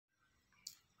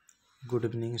Good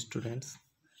evening students.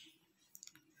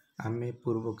 आमे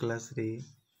पूर्व class रे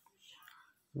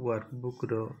वर्कबुक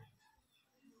रो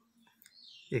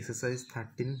एक्सरसाइज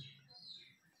 13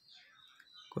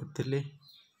 करथिले।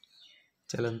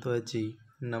 चलंतु आज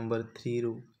नंबर 3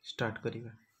 रु स्टार्ट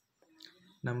करिवा।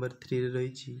 नंबर 3 रे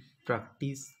रहिछि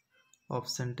practice of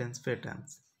sentence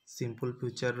patterns. Simple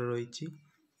future रहिछि,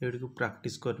 एडी को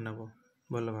प्रैक्टिस करनबो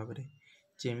भलो भाबरे।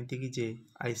 जेमिति कि जे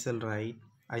आई shall write,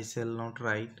 I shall not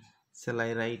right, shell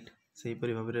I right, सेही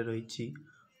परि भाबरे रहिछि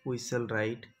we shall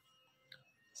write,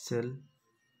 shall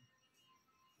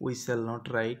we shall not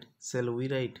write, shall we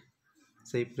write,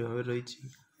 सेही परि भाबरे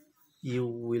रहिछि you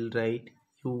will write,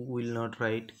 you will not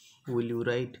write, will you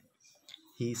write,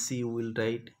 he she will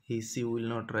write, he she will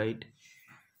not write,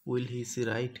 will he she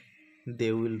write,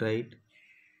 they will write,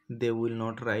 they will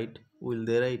not write, will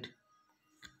they write।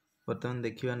 वर्तमान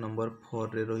देखिबा number 4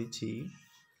 रे रहिछि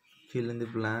fill in the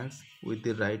blanks with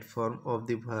the right form of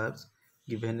the verbs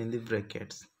given in the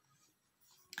brackets।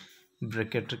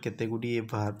 Bracket केते गुडी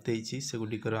verb देछि से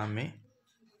गुडी कर आमे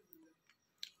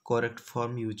correct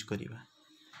form use करिवा।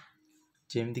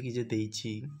 जेमति कि जे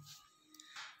देछि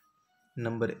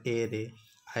नंबर ए रे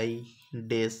I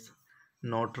dash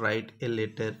not right a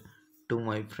letter to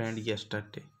my friend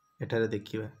yesterday. एठारे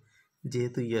देखिबा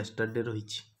जेहेतु यस्टरडे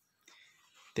रहिछि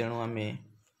तेणु आमे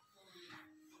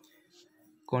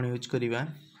कोन यूज करिवा,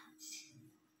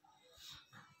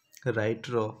 राइट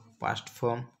रो पास्ट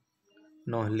फॉर्म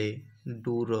नहले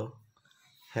डू रो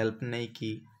हेल्प नहीं कि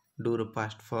do row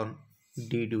past form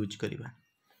did use करिवा।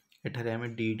 एठारे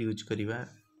हमें डिड यूज करिवा,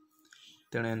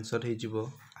 तेणु आंसर हे जिवो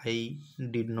I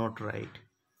did not right,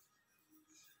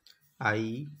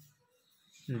 I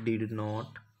did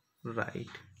not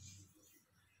right.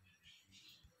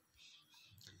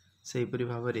 सेही परि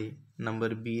भाबरे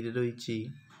नंबर बी रे रहिछि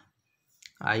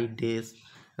I dash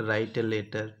right a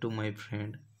letter to my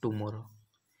friend tomorrow.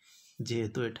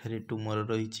 जेहेतु एठारे टुमोरो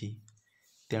रहिछि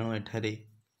तेणु एठारे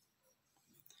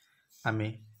आमे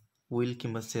विल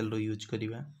किंबा सेल रो यूज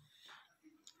करिवा।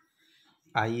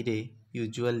 आई रे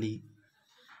यूजुअली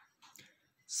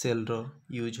सेल रो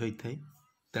यूज होई थाई,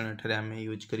 तेणु एठारे आमे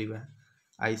use करिवा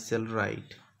I cell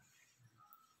right,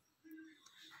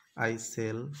 I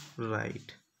cell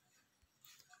right,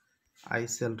 I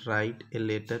cell right a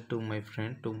letter to my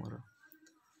friend tomorrow.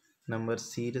 Number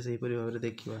C रे सही परि भाबरे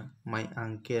देखिबा my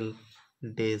uncle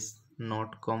dash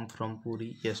not come from Puri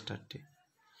yesterday.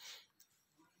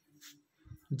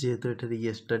 जेहेतु एठारे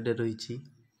यस्टरडे रहिछि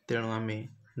तेणु आमे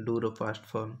do row past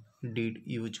form did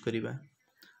use करिवा।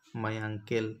 My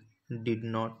uncle did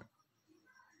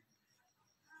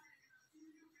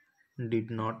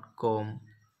not come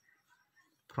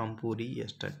from Puri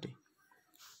yesterday.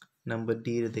 Number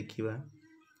D रे देखिबा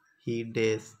ही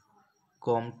डैश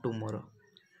कम टुमोरो।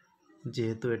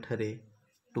 जेहेतु एठारे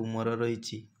टुमोरो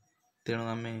रहिछि तेणु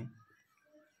आमे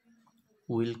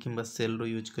विल किंबा सेल रो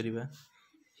यूज करिवा।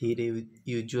 ही रे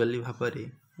यूजुअली भाबरे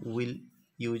विल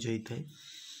यूज होई थाए,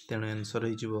 तेणु आंसर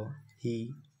हो जिवो ही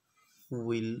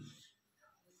विल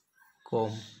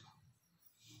कम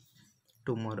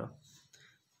टुमोरो।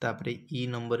 तापरे ई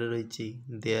नंबर रे रहिछि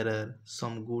there are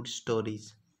some good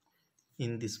stories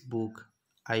in this book,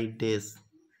 I dash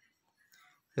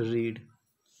read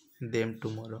them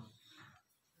tomorrow.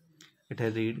 एठा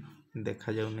read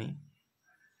देखा जाउ नहीं,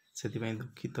 सेति पई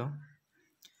दुखित,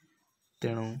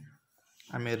 तेणु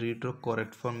आमे रीड रो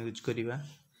करेक्ट फॉर्म यूज करिवा।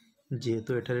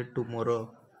 जेहेतु एठारे टुमोरो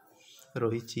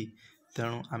रहिछि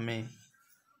तेणु आमे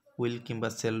विल किंबा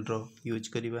सेल रो यूज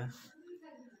करिवा।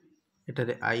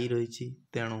 एठारे आई रहिछि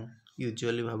तेणु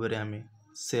यूजुअली भाबरे आमे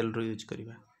सेल रो यूज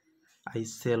करिवा। आई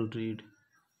सेल रीड,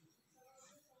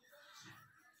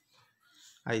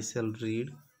 आई cell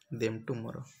read them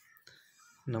tomorrow.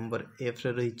 Number F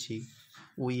रे रहिछि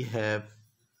we have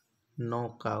no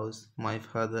cause, my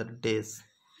father dash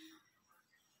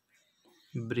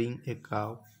bring a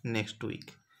cow next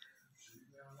week.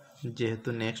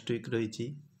 जेहेतु नेक्स्ट वीक रहिछि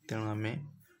तेणु आमे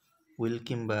विल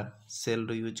किंबा cell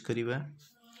row use करिवा।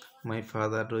 My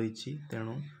father रहिछि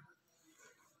तेणु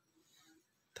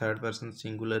third person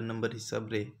singular number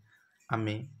हिसाब रे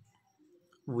आमे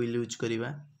will use करिवा।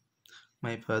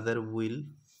 My father will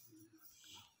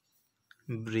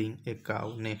bring a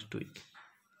cow next week.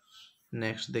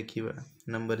 Next देखिबा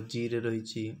नंबर जी रे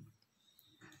रहिछि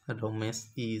Ramesh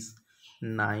is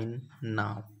 9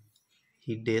 now,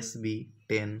 he dash B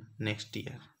 10 next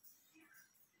year.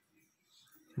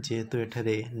 जेहेतु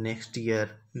एठारे नेक्स्ट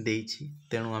ईयर देछि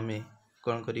तेणु आमे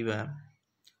कोन करिवा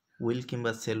विल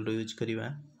किंबा सेल रो यूज करिवा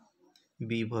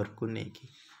बी भर को नेकी।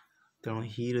 तेणु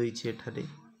ही रहिछि एठारे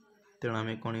तेणु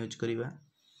आमे कोन यूज करिवा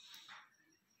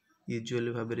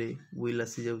यूजुअली भाव में विल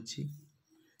आसी जाउछि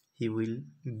he will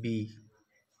be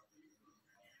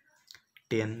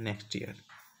 10 next year.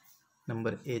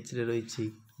 Number H रे रही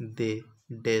they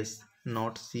dash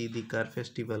not C the car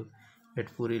festival at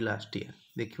Puri last year.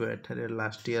 देखिए एठारे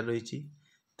लास्ट ईयर रही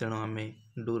तेणु आम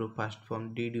do row past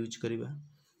form did use करवा।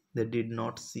 They did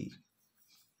not C,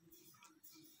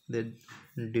 they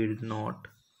did not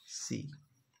सी।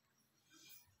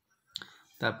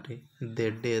 तापरे they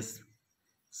dash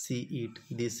see it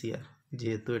this year.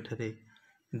 जेहेतु एठारे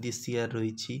this year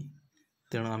रही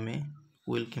तेणु आम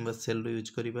विल किंबा सेल यूज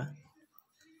करवा।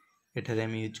 एठारे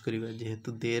आम यूज करवा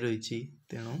जेहेतु दे रही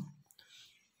तेणु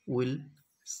विल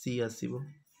सी आसीबो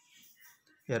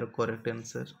यार करेक्ट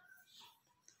आंसर।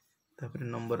 तापर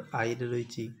नंबर आई रे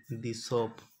रही the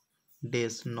shop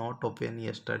dash not open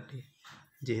yesterday.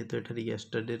 जेहेतु एठारे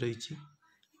यस्टरडे रही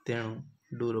तेणु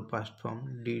do row past form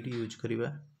did use करवा।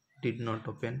 Did not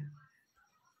open,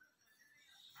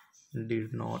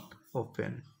 did not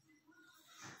open.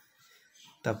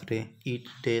 तापरे इट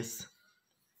डैश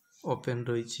ओपन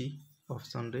रही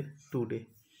ऑप्शन रे टुडे।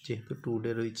 जेहेतु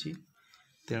टुडे रही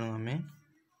तेणु आम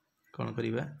कौन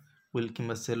करवा विल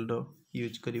किंबा सेल रो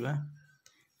यूज करवा।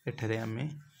 एठारे आम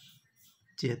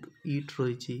जेहेतु इट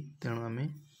रही तेणु आम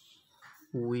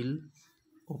विल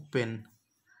ओपन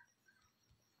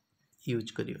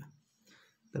यूज करवा।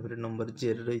 तापर नंबर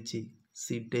जे रही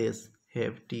C dash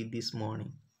have T this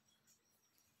morning.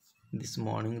 This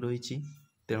morning रही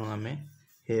तेणु आम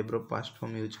have row past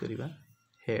form use करवा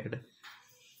हैड।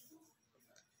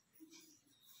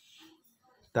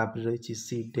 तापर रही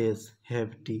C dash have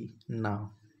T now.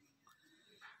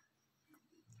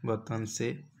 बर्तमान से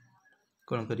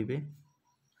कौन करेंगे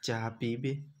चाह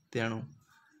पीबे तेणु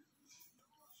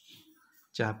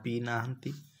चाह पी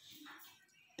नाहंती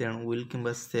तेणु विल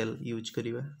किंबा सेल यूज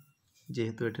करवा।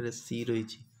 जेहेतु एठारे सी रही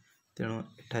तेणु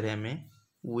एठारे आम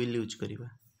विल यूज करवा।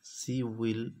 सी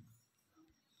विल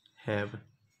हैव,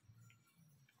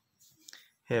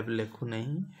 हैव लेखु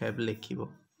नहीं have लेखिबो।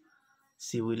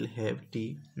 C will have T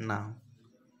now.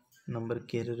 Number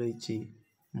के रही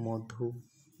मधु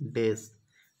dash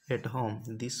at home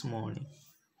this morning.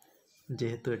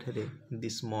 जेहेतु एठारे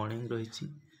दिस मॉर्निंग रही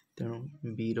तेणु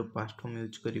बी रो पास्ट फॉर्म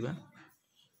यूज करवा।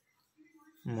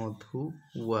 मधु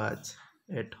was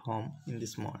at home in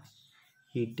this morning.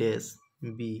 He dash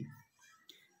B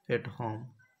at home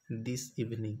this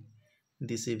evening.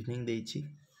 This evening देछि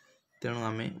तेणु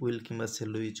आम विल किंबा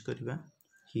सेल यूज करवा।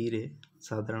 ही रे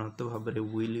साधारणतः भाव में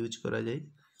विल यूज करा जाए।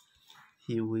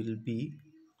 He will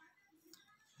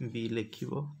be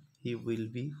लिखिबो he will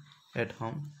be at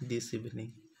home this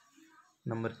evening.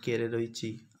 Number के रे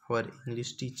रही our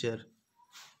English teacher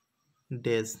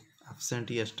dash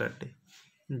absent yesterday।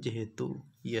 जेहेतु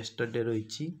yesterday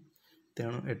रही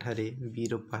तेणु एठारे बी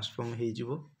रो पास्ट फॉर्म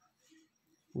हो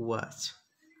वाज।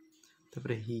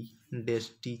 तापर ही डैश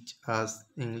टीच आस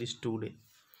इंग्लिश टुडे।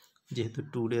 जेहेतु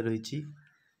टुडे रही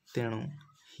तेणु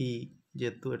ही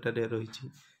जेहेतु एठारे रही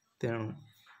तेणु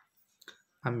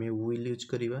आम विल यूज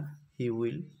करवा। ही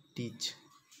विल टीच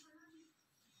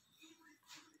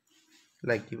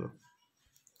लगे।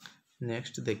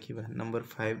 नेक्स्ट देखिबा नंबर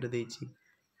 5 रे देछि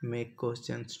make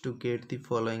questions to get the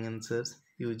following answers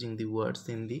using the words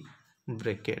in the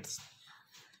brackets.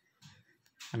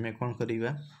 आम कौन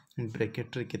करवा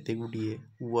ब्रैकेट रे केते गुड़िए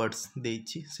वर्ड्स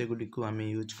देछि से गुडी को आम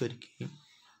यूज करके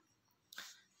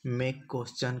मेक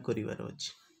क्वेश्चन करिवार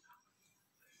अछि।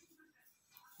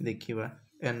 देखिबा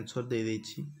आंसर दे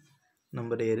देछि।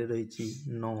 नंबर ए रे रही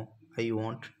no I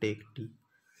want take T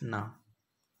ना।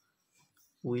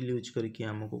 विल यूज करके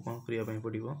आमको कौन करने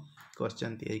पड़ो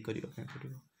क्वेश्चन तैयारी करने पड़ो।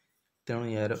 तेणु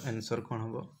यार आंसर कौन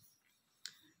हम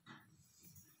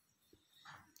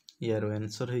यार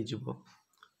आंसर हो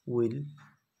विल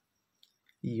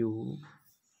यू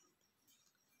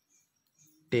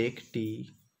टेक टी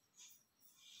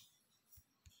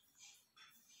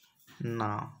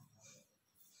ना।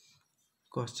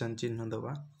 क्वेश्चन चिन्ह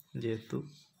दबा जेहेतु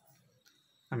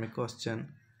आम क्वेश्चन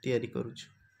तैयारी करुछु।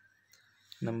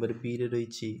 नंबर बी रे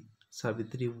रही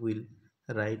Savitri will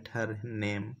write her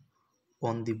name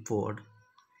on the board.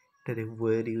 एठारे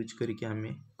वेयर यूज करके आम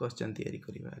क्वेश्चन तैयारी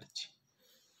करिवार अछि।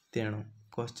 तेणु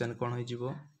क्वेश्चन कौन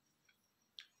हो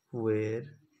where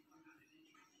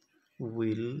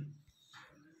will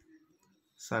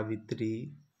Savitri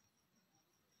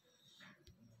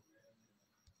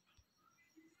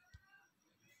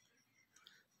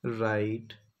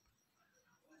right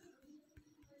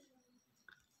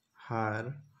her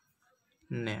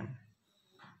name.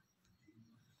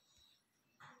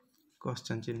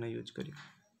 Question चिन्ह यूज करिए।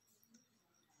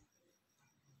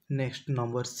 नेक्स्ट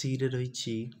नंबर सी रे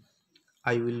रही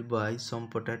I will buy some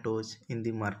potatoes in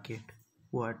the market.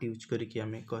 What use करके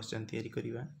आम क्वेश्चन तैयारी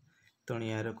करवा तेणु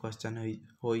यार क्वेश्चन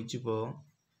हो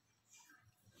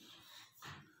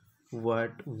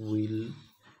what will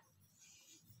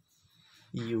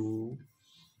you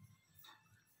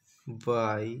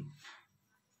buy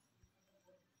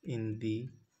in the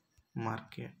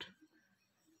market?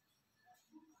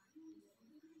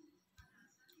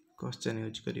 Question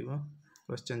use करिवो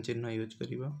question चिन्ह यूज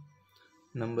करिवो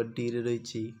नंबर डी रे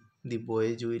रही the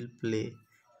boys will play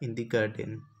in the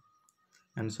garden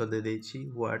answer दे देछि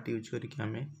व्हाट यूज करके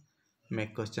आमे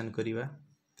मेक क्वेश्चन करिवा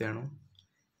तेणु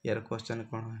यार क्वेश्चन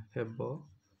कोन हेबो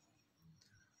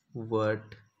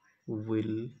what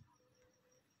will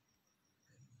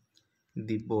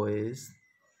the boys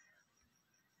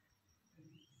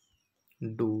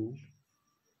do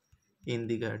in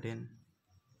the garden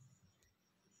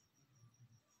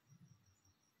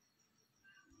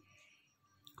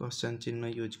question चिन्ह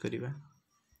यूज करिवा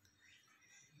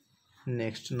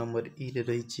नेक्स्ट नंबर ई रे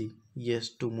रही yes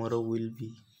tomorrow will be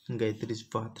गायत्रीज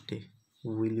birthday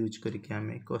will use करके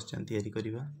आमे क्वेश्चन तैयारी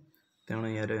करिवा तेणु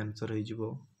यार आंसर हो जिवो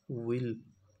will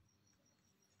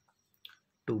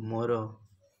tomorrow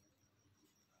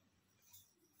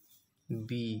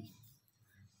B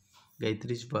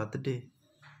गायत्रीज birthday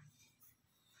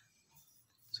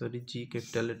sorry G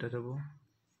capital letter हेबो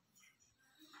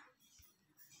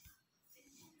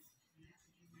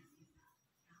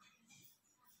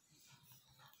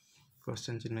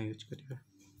क्वेश्चन चिन्ह यूज करिवा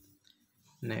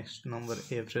नेक्स्ट नंबर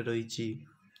एफ रे रही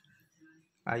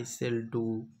I shall do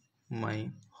my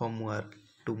homework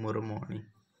tomorrow morning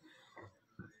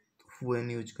when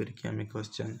use करके आमे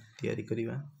क्वेश्चन तैयारी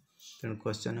करिवा तेणु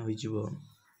क्वेश्चन हो जिवो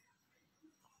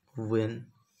when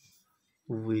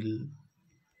will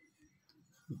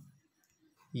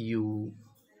you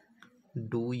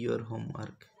do your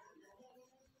homework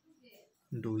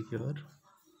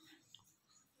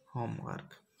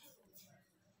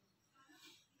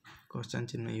question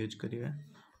चिन्ह यूज करिवा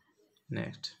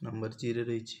नेक्स्ट नंबर 0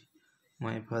 रही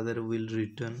my father will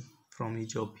return from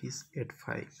his office at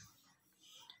 5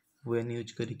 when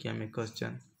use करके आमे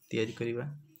क्वेश्चन तैयारी करिवा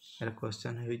यार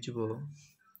क्वेश्चन हो जिवो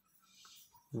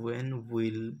when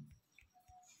will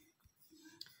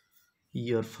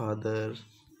your father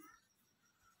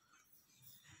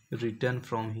return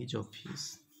from his office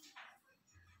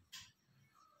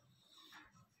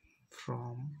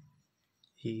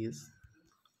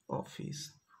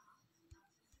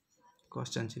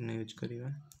question चिन्ह use करिवा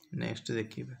next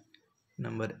देखिबा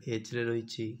नंबर एच रे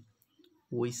रही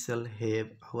we shall have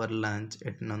our lunch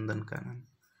at Nandankanan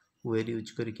where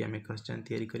use करके आमे क्वेश्चन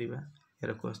तैयारी करिवा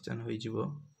यार क्वेश्चन हो जिवो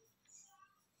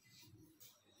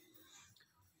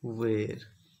where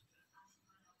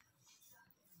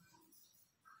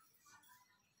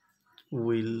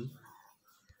will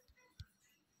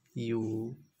you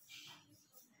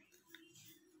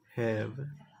have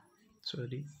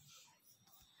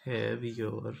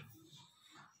your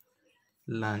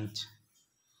lunch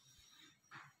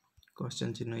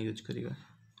question चिन्ह यूज करिवा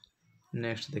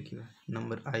नेक्स्ट देखिबा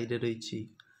नंबर आई रे रही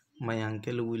my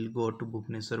uncle will go to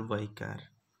Bhubaneswar by car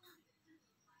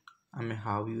आमे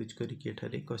हाउ यूज करके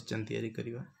एठारे क्वेश्चन तैयारी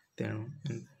करिवा तेणु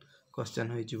क्वेश्चन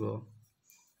हो जिवो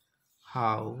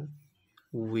how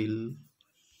will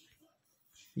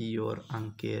your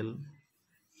uncle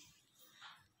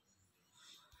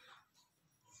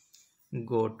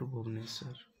go to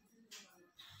Bhubaneswar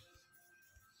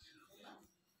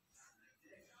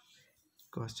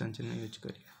question चिन्ह यूज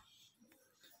करिवा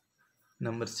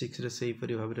नंबर 6 रे सही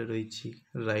परि भाव रे रही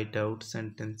right out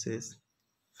sentences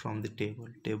from the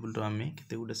table रो आमे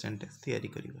केते गुडा सेंटेंस तैयारी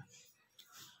करिवा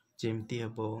जेमती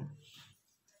हबो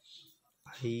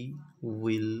I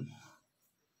will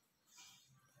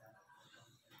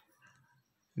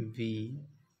be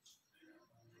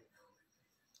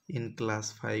in class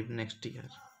 5 next year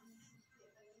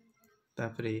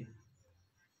तापरे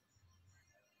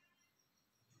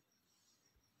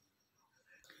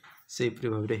से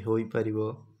भाव रे होई परिबो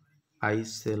I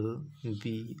shall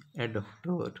be A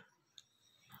doctor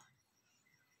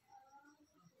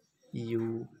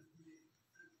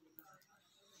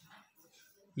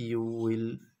you will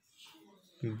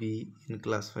be in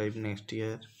class 5 next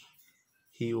year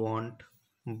he won't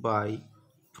buy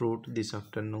fruit this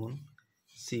afternoon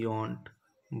she won't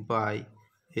buy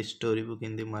a storybook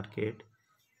in the market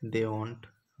they won't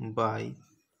buy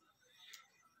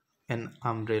an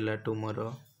umbrella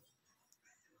tomorrow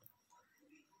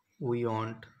we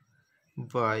won't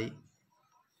buy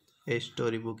a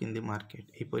storybook in the market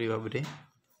एपरि भाव रे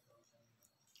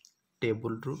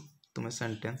table रु तुम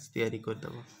sentence तैयारी कर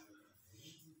दबो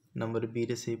number B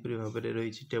रे से भाव में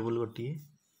रही टेबुल गोटे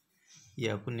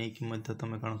या नहीं कि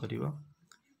तुम कौन कर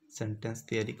सेंटेंस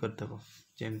तैयारी करदेव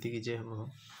जमती कि जे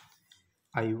हम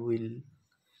I will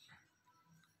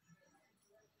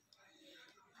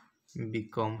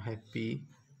become happy,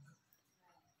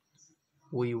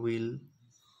 we will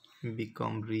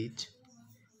become rich,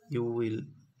 you will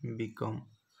become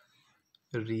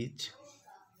rich,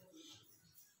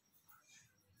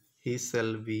 he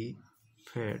shall be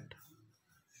fat,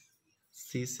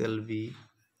 she shall be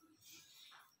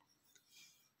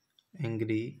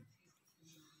angry,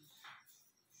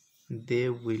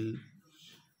 they will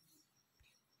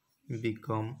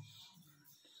become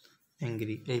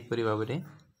angry। यहीपरि भाव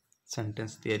में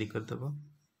सेंटेंस तैयारी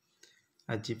करदेव।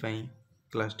 आज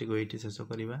क्लास टी को ये शेष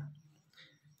करवा।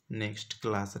 नेक्स्ट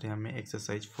क्लास रे हमें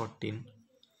एक्सरसाइज 14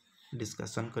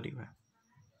 डिस्कशन करवा।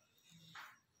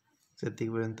 से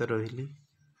पर्यंत रही।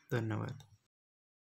 धन्यवाद।